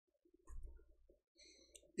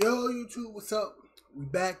Yo, YouTube, what's up? We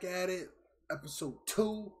back at it. Episode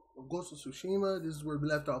 2 of Ghost of Tsushima. This is where we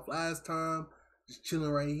left off last time. Just chilling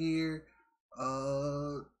right here.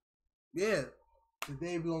 Yeah.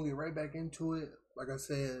 Today we're gonna get right back into it. Like I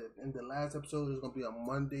said in the last episode, it's gonna be a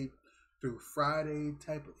Monday through Friday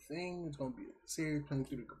type of thing. It's gonna be a series playing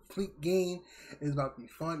through the complete game. It's about to be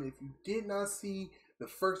fun. If you did not see the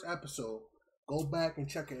first episode, go back and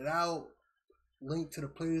check it out. Link to the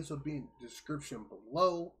playlist will be in the description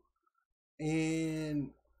below. And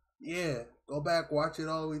yeah, go back, watch it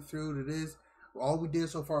all the way through to this. All we did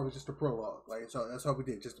so far was just a prologue. So that's all we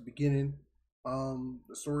did, just the beginning. The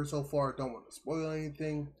story so far, don't want to spoil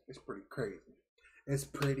anything. It's pretty crazy. It's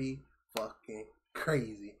pretty fucking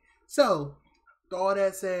crazy. So, with all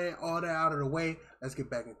that said, all that out of the way, let's get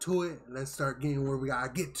back into it. Let's start getting where we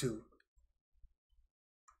gotta get to.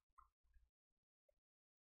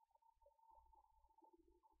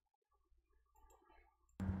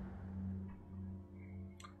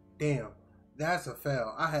 Damn, that's a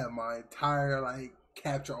fail. I have my entire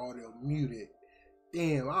capture audio muted.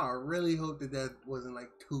 Damn, I really hope that wasn't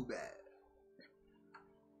too bad.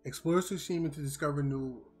 Explore Tsushima to discover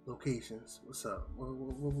new locations. What's up? What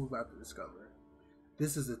we about to discover?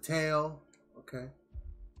 This is a tale, okay?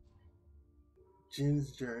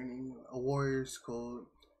 Jin's journey, a warrior's code.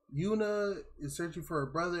 Yuna is searching for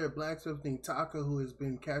her brother, a blacksmith named Taka, who has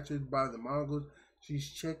been captured by the Mongols.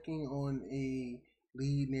 She's checking on a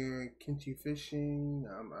lead near Kimchi fishing.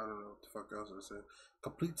 I don't know what the fuck else I said.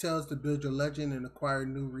 Complete tales to build your legend and acquire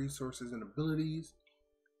new resources and abilities.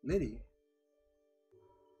 Liddy.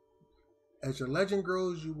 As your legend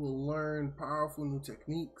grows, you will learn powerful new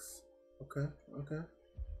techniques. Okay. What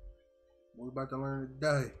we about to learn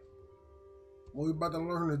today?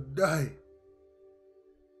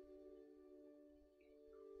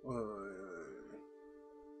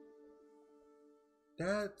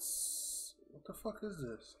 That's... What the fuck is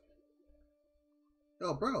this?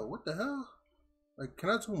 Yo, bro, what the hell? Can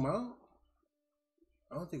I zoom out?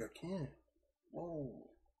 I don't think I can. Whoa.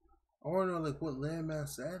 I want to know, what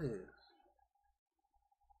landmass that is.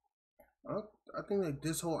 I think,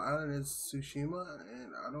 this whole island is Tsushima,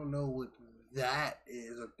 and I don't know what that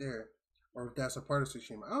is up there. Or if that's a part of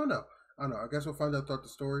Tsushima. I don't know. I guess we'll find out throughout the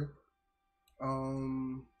story.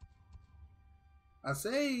 I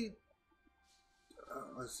say...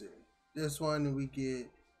 let's see. This one, we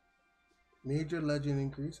get major legend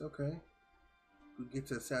increase. Okay. We get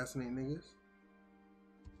to assassinate niggas.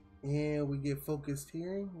 And we get focused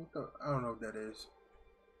hearing. I don't know what that is.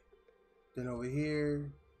 Then over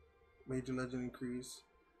here, major legend increase.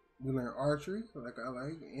 We learn archery, like I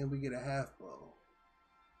like. And we get a half bow.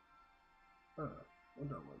 What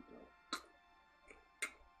do I want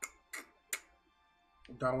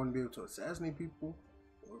to do? Do I want to be able to assassinate people?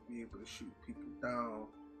 Or be able to shoot people down?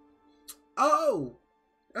 Oh!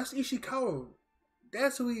 That's Ishikawa.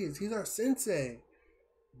 That's who he is. He's our sensei.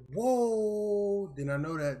 Whoa! Didn't I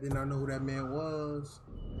know that? Didn't I know who that man was?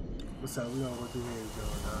 What's up? We gonna go through here, Joe.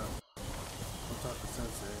 I'll talk to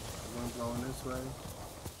sensei. I'm going this way.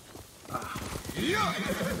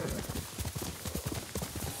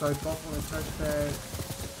 Start bumping the touchpad.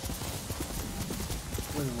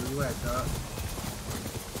 Where you at, Doc?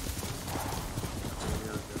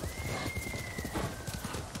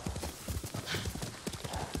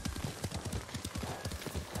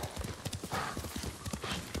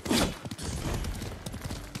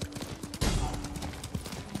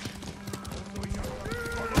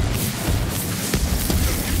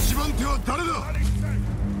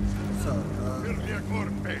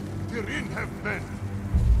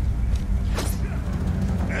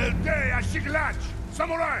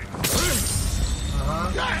 Samurai!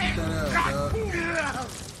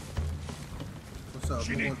 What's up?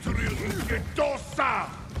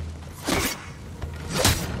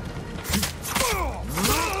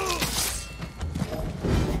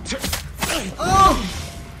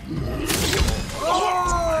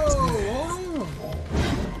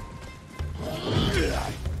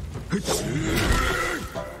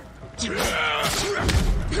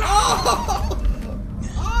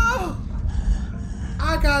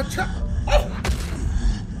 I got trapped.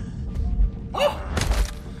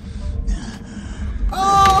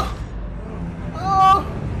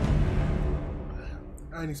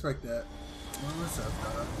 I didn't expect that. What's up,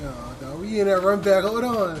 dog? We in that run back. Hold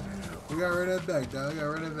on. We gotta run that back, dog.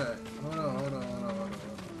 Hold on.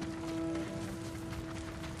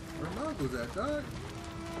 Where Mongo's at, dog?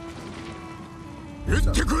 What's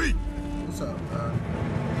up, dog?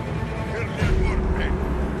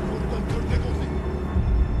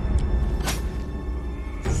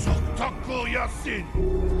 Yasin.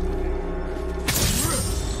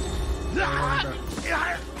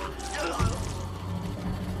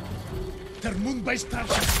 Der Mund bei Stark.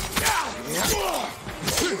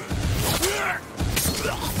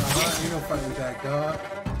 You don't fight with that, dog.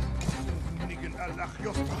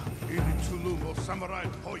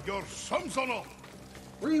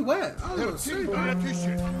 Where you at? I was gonna say,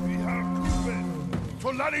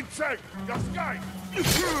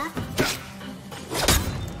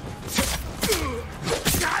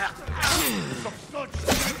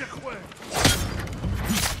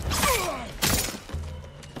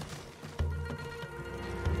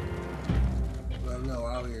 well, no,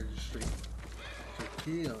 out here just straight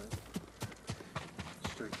killing.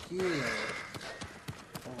 Straight killing.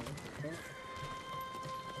 Oh, what the fuck?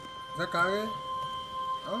 Is that Kage?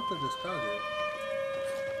 I don't think it's Kage.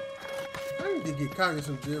 I need to get Kage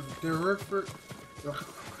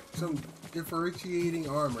some differentiating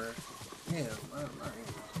armor. Damn, my aim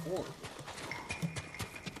is horrible.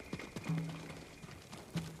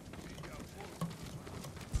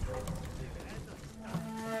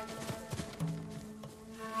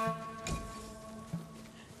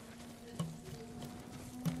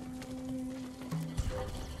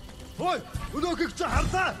 Ой, өнөөхийг чи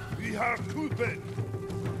харлаа. We have Kuben.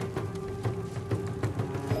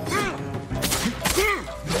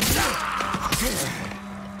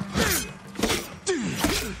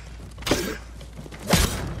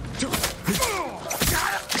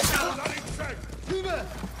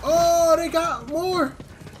 Oh, they got more.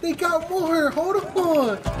 They got more. Hold on. Hold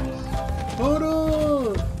on. Hold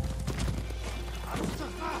on.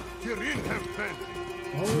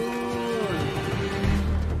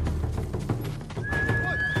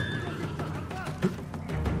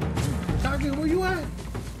 Kage, where you at?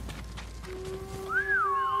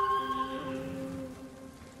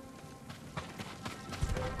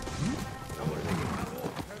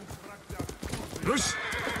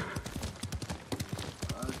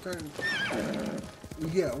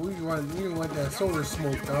 Yeah, we want that solar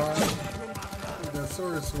smoke, dog. That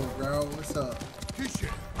solar smoke, bro. What's up?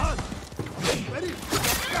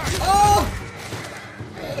 Oh!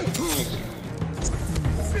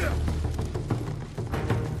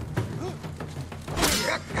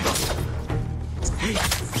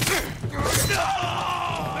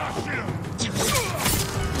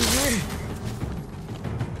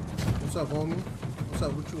 What's up, homie? What's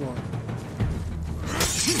up? What you want?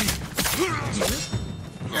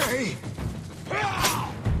 Hey!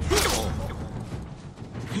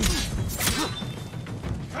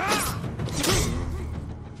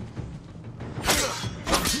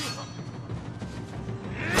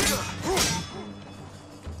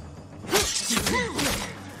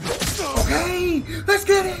 Okay! Let's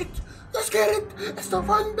get it! Let's get it! It's the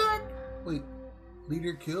run back! Wait,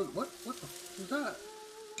 leader killed? What the f was that?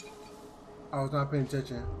 I was not paying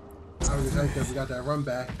attention. I was just hyped that we got that run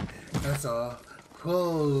back. That's all.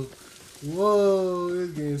 Whoa. Whoa.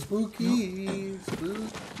 It's getting spooky.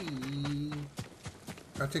 Spooky.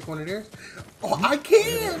 Can I take one of theirs? Oh, I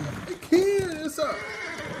can! I can! What's up?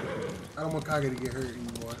 I don't want Kage to get hurt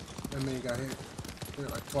anymore. That man got hit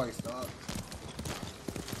like twice, dog.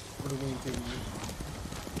 What a wing taking me.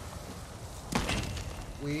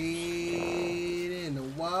 Wait in the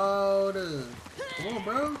water. Come on,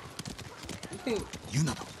 bro. You can't.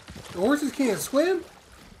 The horses can't swim?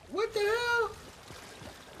 What the hell?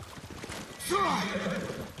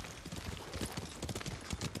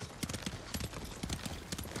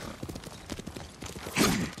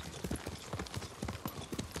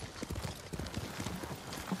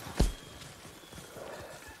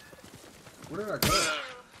 Where did I go?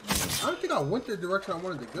 I don't think I went the direction I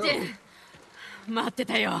wanted to go.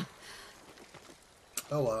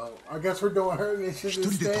 Oh well, I guess we're doing her mission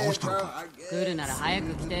instead, bro. I guess. 来るなら早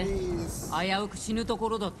く来て。危うく死ぬとこ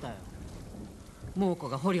ろだったよ。猛虎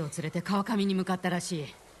が捕虜を連れて川上に向かったらし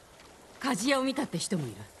い。鍛冶屋を見たって人もい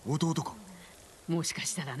る。弟か。もしか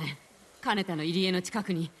したらね、金田の入り江の近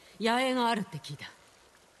くに野営があるって聞いた。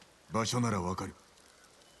場所ならわかる。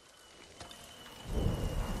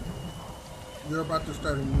You're about to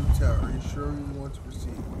start a new tower. Are you sure you want to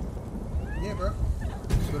proceed? Yeah, bro.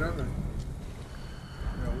 It's whatever.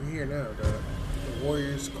 No, we're here now, dude. The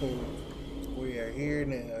Warriors Code. We are here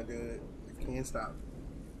now, dude. We can't stop.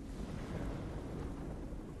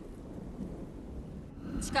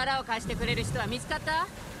 力を貸してくれる人は見つかった？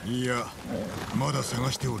いや、まだ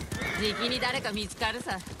探しておる。じきに誰か見つかる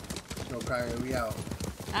さ。No, Kage, we out.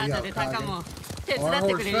 あんたでタカも手伝 Our っ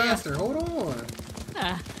て horse くれるよ。 faster. Hold on.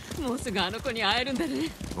 ああ、もうすぐあの子に会えるんだ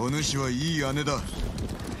ね。お主はいい姉だ。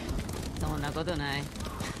そんなことない。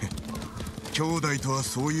兄弟とは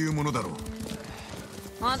そういうものだろう。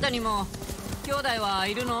あんたにも兄弟は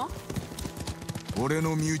いるの？俺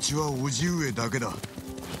の身内は叔父上だけだ。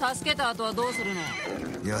助けた後はどうするの？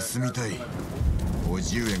休みたい。叔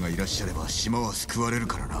父上がいらっしゃれば島は救われる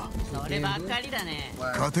からな。そればっかりだね。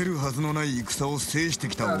勝てるはずのない戦を制して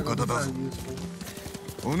きたお方だぞ。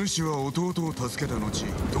お主は弟を助けた後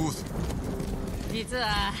どうする？実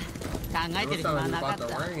は考えてる暇はなかった。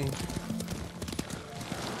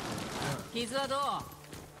傷はど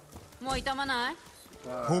う？もう痛まない？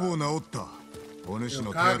ほぼ治った。お主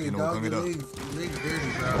の手当てのおかげだ。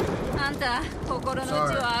あんた心の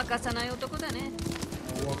内は明かさない男だね。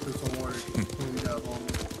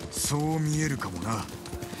そう見えるかもな。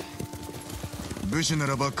武士な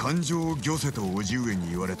らば感情を御せと叔父上に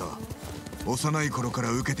言われた。幼い頃か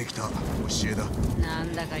ら受けてきた教えだ。な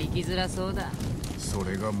んだか生きづらそうだ。そ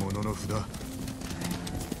れがものの札。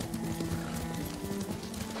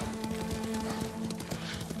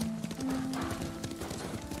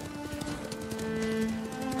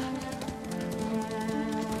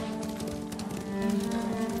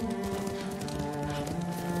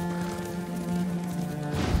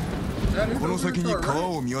この先に川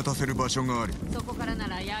を見渡せる場所がある。そこからな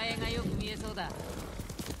ら野営がよく見えそうだ。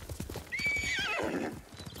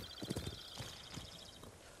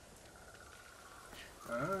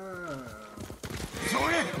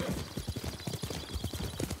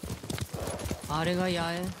あれが野営？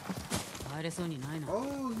入れそうにないな。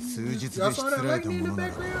数日でしつらえたものな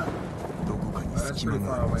らどこかに隙間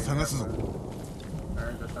がある。探すぞ。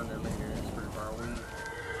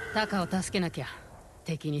タカを助けなきゃ。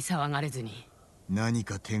敵に騒がれずに。何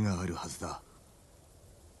か手があるはずだ。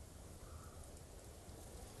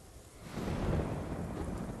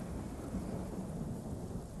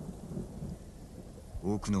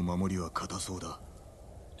奥の守りは硬そうだ。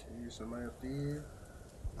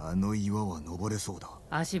あの岩は登れそうだ。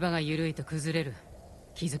足場が緩いと崩れる。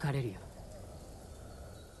気づかれるよ。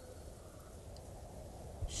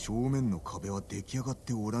正面の壁は出来上がっ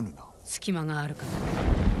ておらぬな。隙間があるから。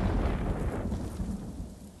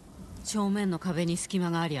正面の壁に隙間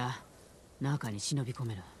がありゃ中に忍び込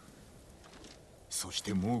める。そし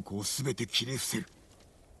て猛虎を全て切り伏せる。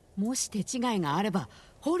もし手違いがあれば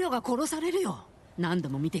捕虜が殺されるよ。何度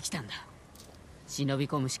も見てきたんだ。忍び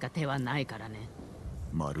込むしか手はないからね。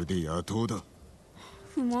まるで野党だ。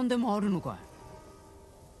不満でもあるのか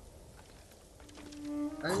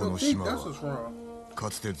い？この島はか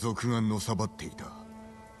つて賊がのさばっていた。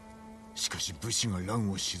しかし武士が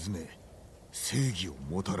乱を鎮め正義を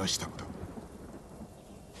もたらしたのだ。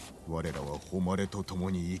我らは誉れと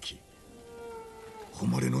共に生き、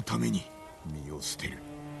誉れのために身を捨てる。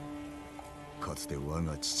かつて我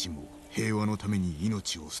が父も平和のために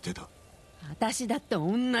命を捨てた。私だって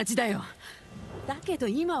同じだよ。だけど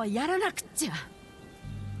今はやらなくっちゃ。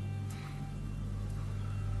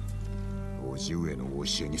叔父上の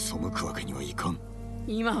教えに背くわけにはいかん。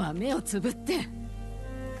今は目をつぶって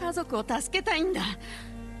家族を助けたいんだ。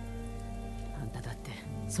あんただって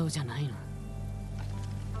そうじゃないの？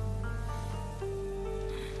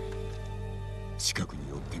近くに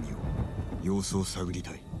寄ってみよう。様子を探り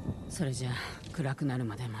たい。それじゃあ暗くなる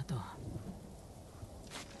まで待とう。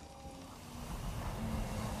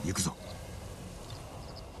行くぞ。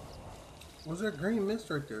What's that green mist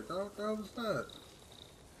right there? What the hell was that?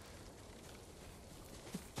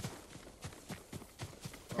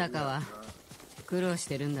 タカは苦労し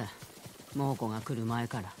てるんだ。猛虎が来る前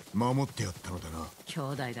から。守ってやったのだな。兄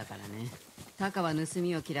弟だからね。タカは盗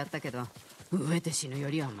みを嫌ったけど飢えて死ぬよ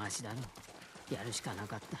りはマシだろ。やるしかな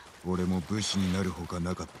かった。俺も武士になるほか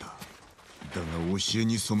なかった。だが教え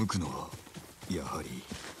に背くのはやはり。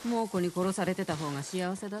猛虎に殺されてた方が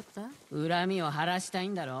幸せだった？恨みを晴らしたい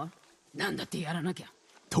んだろ。なんだってやらなきゃ。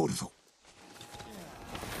通るぞ。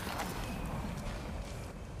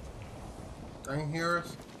They ain't hear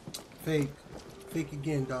us? Fake. Fake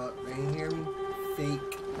again, dog. They ain't hear me? Fake.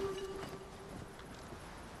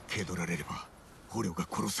 蹴取られれば捕虜が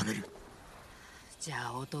殺される。じゃ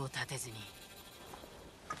あ音を立てずに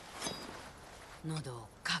喉を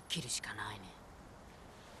かっ切るしかないね。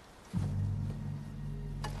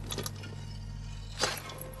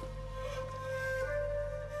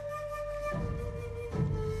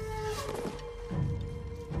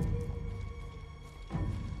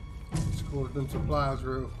Let's go with them supplies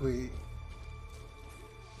real quick.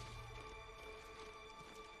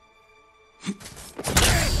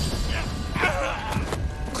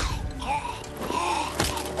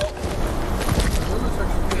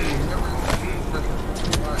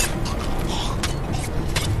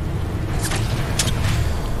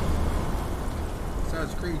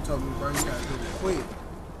 Creed told me, bro, you gotta do it quick.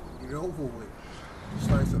 Get it over with.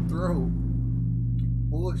 Slice of throat.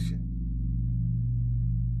 Bullshit.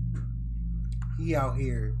 He out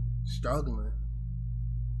here struggling.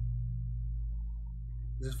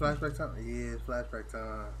 Is this flashback time? Yeah, it's flashback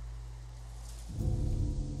time.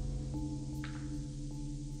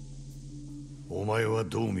 お前は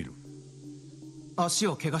どう見る？足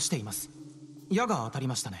を怪我しています。矢が当たり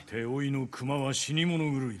ましたね。手負いの熊は死に物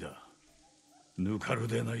狂いだ。抜かる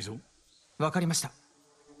でないぞ。わかりました。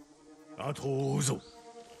後を追うぞ。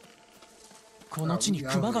この地に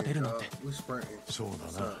熊が出るなんて。そう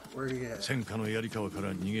だな。戦火の槍川か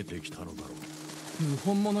ら逃げてきたのだろう。無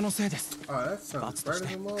本物のせいです。罰とし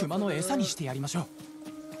て熊の餌にしてやりましょう。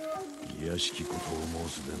卑しきことを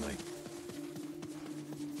申すでない。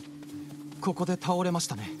ここで倒れまし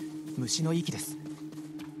たね。虫の息です。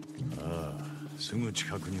ああ、すぐ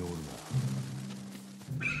近くにおるな。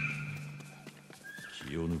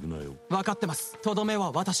気を抜くなよ。分かってます。とどめ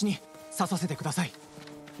は私に刺させてください。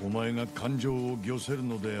お前が感情を御せる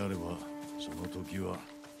のであれば、その時は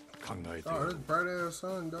考えてよ。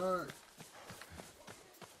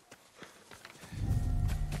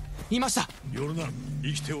いました。夜な、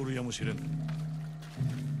生きておるやもしれん。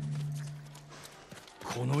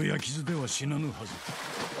この焼き傷では死なぬはず。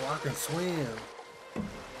Oh, I can swim.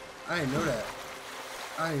 I didn't know that.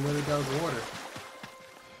 I didn't know that was water.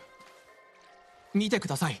 見てく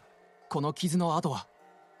ださい。この傷の跡は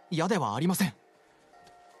矢ではありません。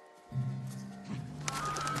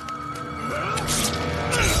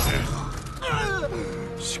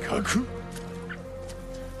四角？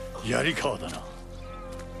槍川だな。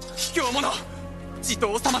卑怯者！地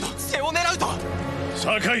頭様の背を狙うと。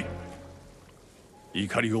酒井、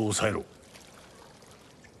怒りを抑えろ。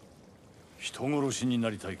人殺しにな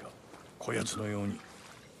りたいか、こやつのように。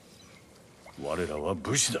我らは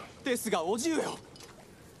武士だ。ですがおじゅうよ、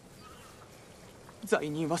罪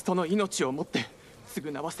人はその命をもって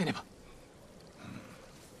償わせねば。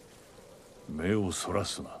目をそら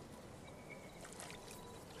すな。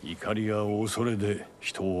怒りや恐れで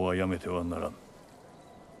人を殺めてはならん。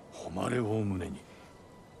誉れを胸に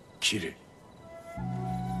切れ。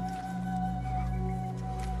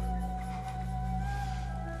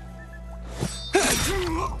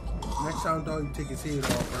Next time, dog, you take his head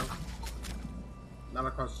off, bro. Not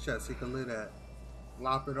across the chest. He can live that.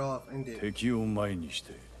 Lop it off, end it. 敵を前にし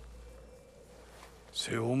て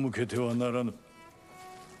背を向けてはならぬ。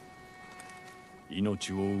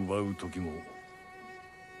命を奪う時も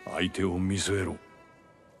相手を見据えろ。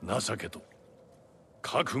情けと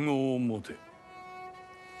覚悟を持て。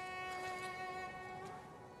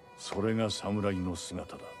それが侍の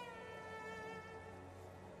姿だ。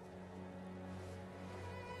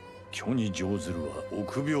虚に乗ずるは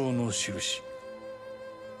臆病の印。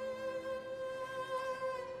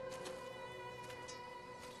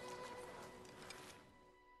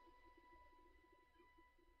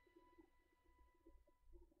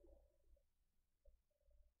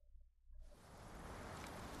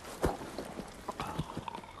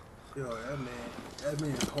Yo, that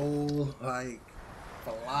man's whole like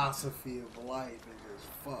philosophy of life is just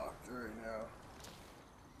fucked right now.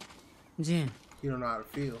 ジン、 You don't know how to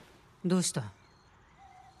feel. どうした？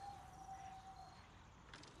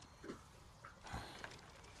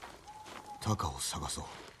タカを探そ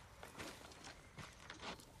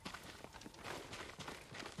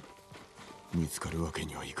う。見つかるわけ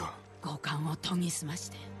にはいかん。五感を研ぎ澄まし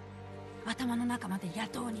て頭の中まで野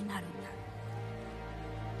党になるんだ。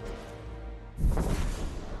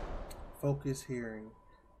Focus hearing.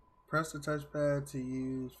 Press the touchpad to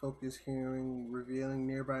use focus hearing, revealing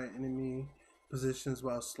nearby enemy positions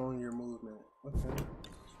while slowing your movement. Okay.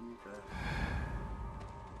 Let's use that.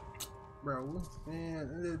 Bro, man,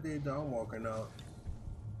 I'm walking up.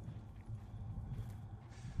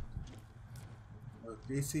 Look, if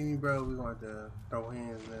they see me, bro, we gonna have to throw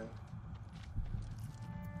hands in.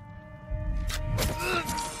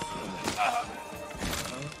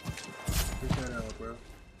 Get that out, bro.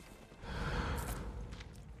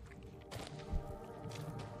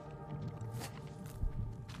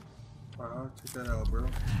 Check that out, bro.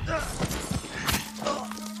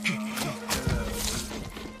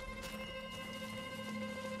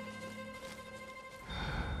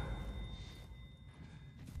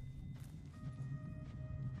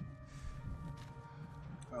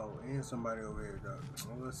 Oh, and somebody over here, dog.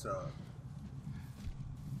 What's up?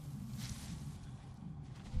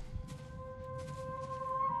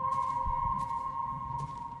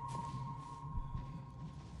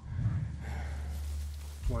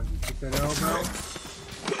 One, you take that L, bro.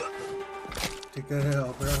 Take that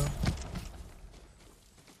L, bro.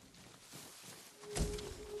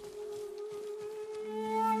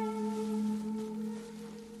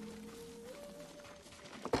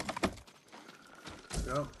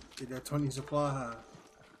 Yup. Get that 20 supply.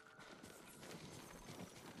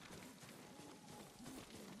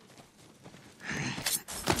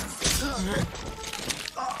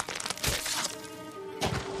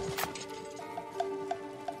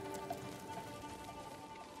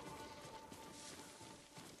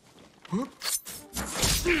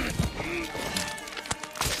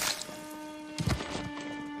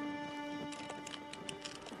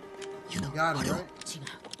 You got it, right?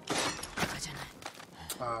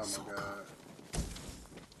 Oh my god.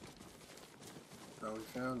 No, we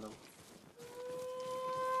found them.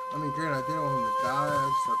 I mean, granted, I didn't want him to die. I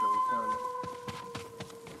just thought that we found him.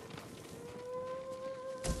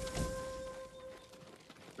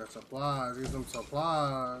 Got supplies. Get some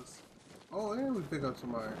supplies. Oh, and we pick up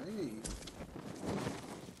somebody. Hey.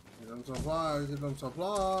 Get them supplies. Get them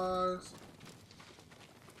supplies.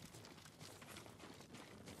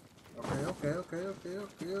 Okay.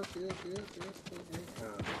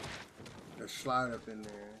 Let's slide up in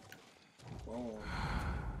there. Boom.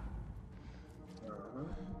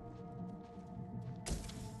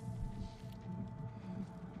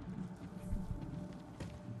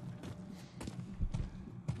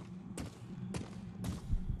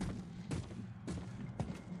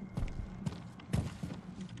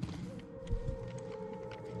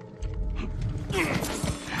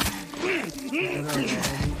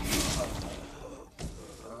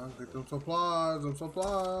 Get them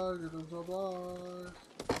supplies, get them supplies.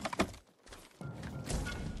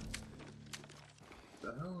 What the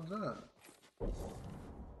hell is that?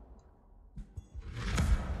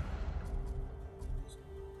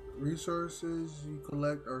 Resources you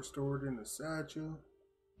collect are stored in a satchel.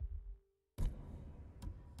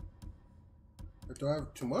 Do I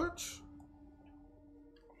have too much?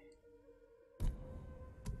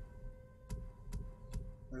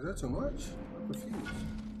 Is that too much? I'm confused.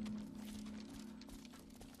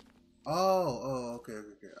 Oh, okay.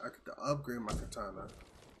 I get to upgrade my katana.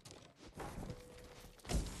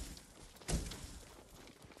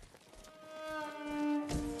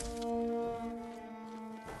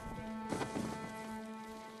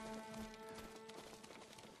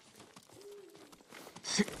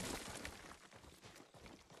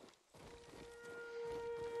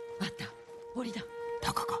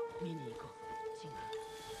 Takaか。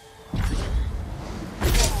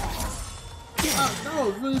No,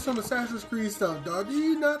 it's really some Assassin's Creed stuff, dog. Do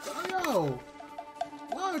you not? Yo,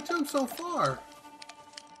 why jump so far?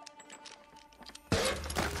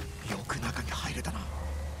 よく中に入れたな。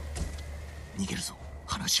逃げるぞ。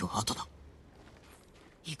話は後だ。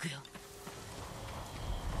行くよ。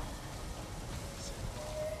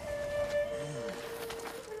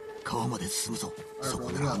川まで進むぞ。そこ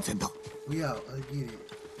なら安全だ。We out. I get it.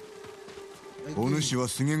 お主は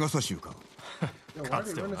菅笠衆か。か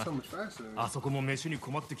つてはな。あそこも飯に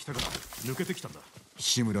困ってきたから抜けてきたんだ。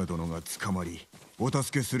志村殿が捕まり、お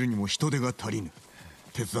助けするにも人手が足りぬ。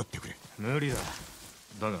手伝ってくれ。無理だ。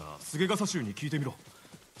だが菅笠衆に聞いてみろ。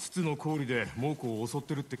筒の氷で猛虎を襲っ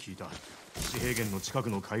てるって聞いた。四平原の近く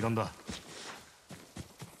の海岸だ。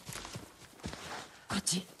こっ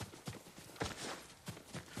ち。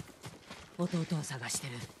弟を探して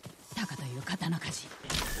る。タカという刀鍛冶。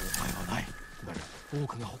お前はない。だが多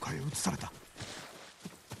くが他へ移された。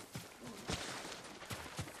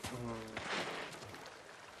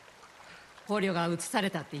捕虜が移され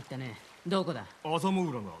たって言ったね。どこだ？アザモ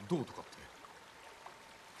ウラがどうとかって。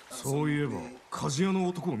そういえば鍛冶屋の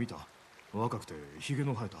男を見た。若くてヒゲ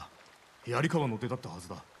の生えた槍川の出だったはず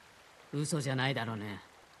だ。嘘じゃないだろうね。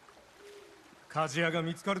鍛冶屋が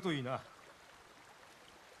見つかるといいな。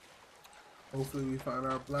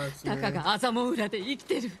タカがアザモウラで生き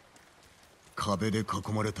てる。壁で囲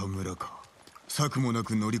まれた村か。策もな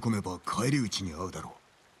く乗り込めば返り討ちに遭うだろう。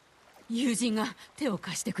友人が手を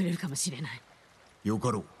貸してくれるかもしれない。よ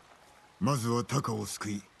かろう。まずはタカを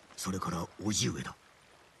救い、それから叔父上だ。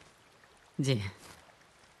ジン、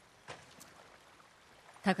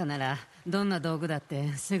タカならどんな道具だっ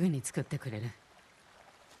てすぐに作ってくれる。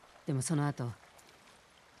でもその後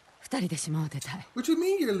二人で島を出たい。What you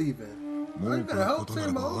mean you're leaving? もうこのことな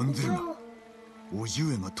らば安全だ。叔父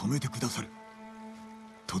上が止めてくださる。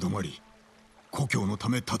とどまり故郷のた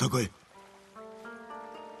め戦え。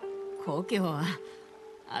故郷は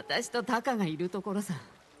私とタカがいるところさ。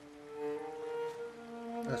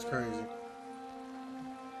That's crazy.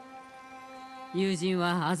 友人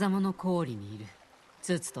はアザモの氷にいる。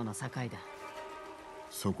ツツとの境だ。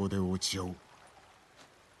そこで落ち合おう。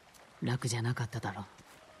楽じゃなかっただろ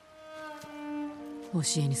う。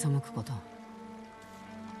教えに背くこと。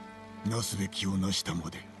なすべきをなしたま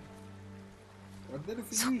で。I did it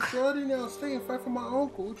for you, Shorty. Now stay and fight for my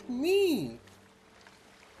uncle. What you mean?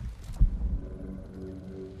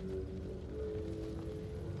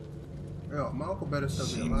 Yo, my uncle better still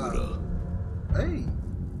be alive. Hey.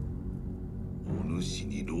 お主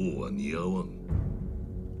に労は似合わん。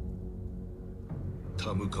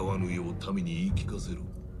たむかわぬよう民に言い聞かせろ。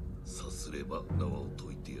さすれば縄を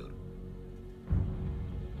解いてやる。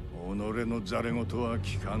己のざれ言は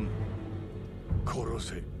聞かん。殺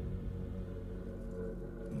せ。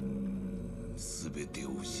すべて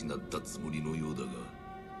を失ったつもりのようだが、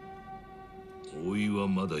おいは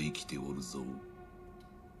まだ生きておるぞ。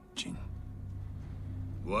ジン。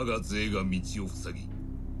我が勢が道を塞ぎ、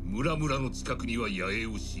村々の近くには野営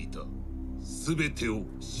を敷いた。すべてを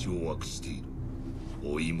掌握している。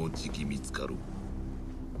おいもじき見つかろう。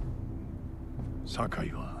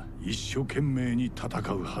堺は一生懸命に戦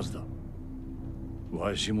うはずだ。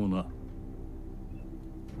わしもな。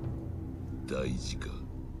大事か。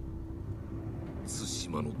対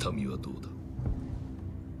馬の民はどうだ。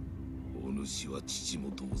お主は父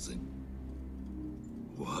も同然。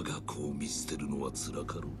我が子を見捨てるのは辛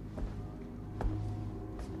かろう。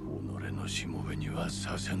己のしもべには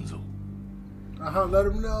させんぞ。Let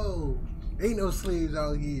him know. Ain't no slaves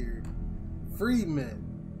out here. Freedmen.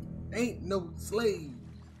 Ain't no slaves.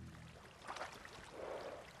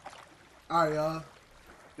 Alright, y'all.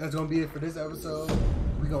 That's gonna be it for this episode.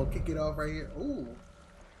 We gonna kick it off right here. Ooh.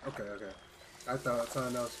 Okay. I thought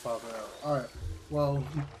something else was popping out. Alright. Well,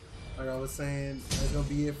 like I was saying, that's gonna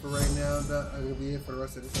be it for right now. That's gonna be it for the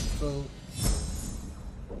rest of this episode.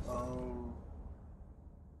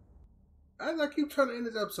 As I keep trying to end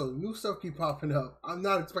this episode, new stuff keep popping up. I'm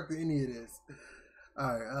not expecting any of this.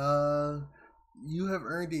 Alright, you have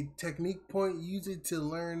earned a technique point. Use it to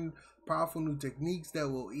learn powerful new techniques that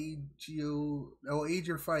will aid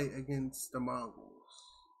your fight against the Mongols.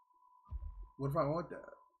 What if I want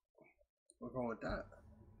that? What if I want that?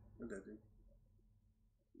 What that do?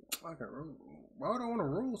 I can roll. Why would I want to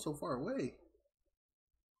roll so far away?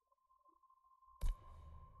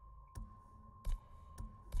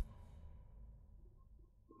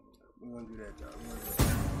 We're gonna do that, y'all.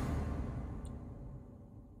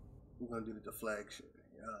 We're gonna do the deflection.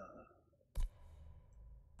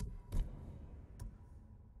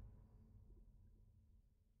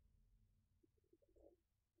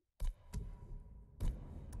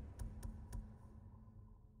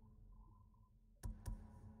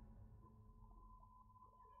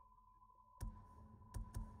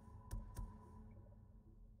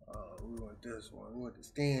 We want this one. We want the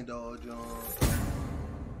stand all John.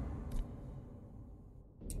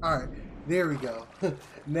 Alright, there we go.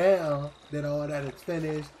 Now that all that is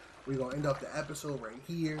finished, we're gonna end up the episode right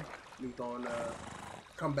here. We're gonna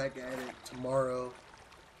come back at it tomorrow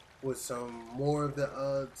with some more of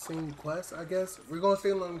the same quest, I guess. We're gonna stay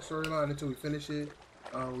along the storyline until we finish it.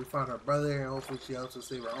 We found her brother, and hopefully she also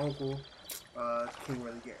save her uncle. Can't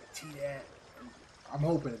really guarantee that. I'm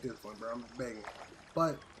hoping at this point, bro. I'm begging.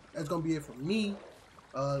 But that's gonna be it for me.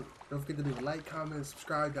 Don't forget to leave a like, comment,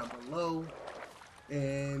 subscribe down below.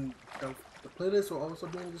 And the playlist will also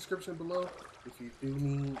be in the description below if you do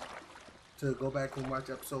need to go back and watch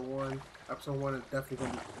episode 1. Episode 1 is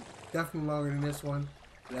definitely longer than this one.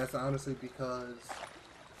 And that's honestly because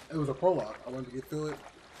it was a prologue. I wanted to get through it,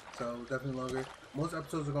 so definitely longer. Most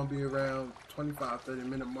episodes are gonna be around 25-30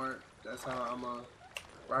 minute mark. That's how I'm gonna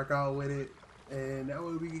rock out with it, and that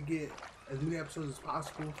way we can get as many episodes as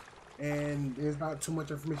possible. And there's not too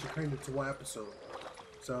much information crammed into one episode.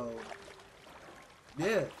 So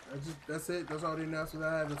yeah, that's it. That's all the announcements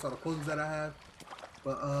I have. That's all the closings that I have.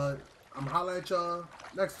 But I'm gonna holler at y'all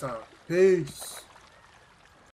next time. Peace.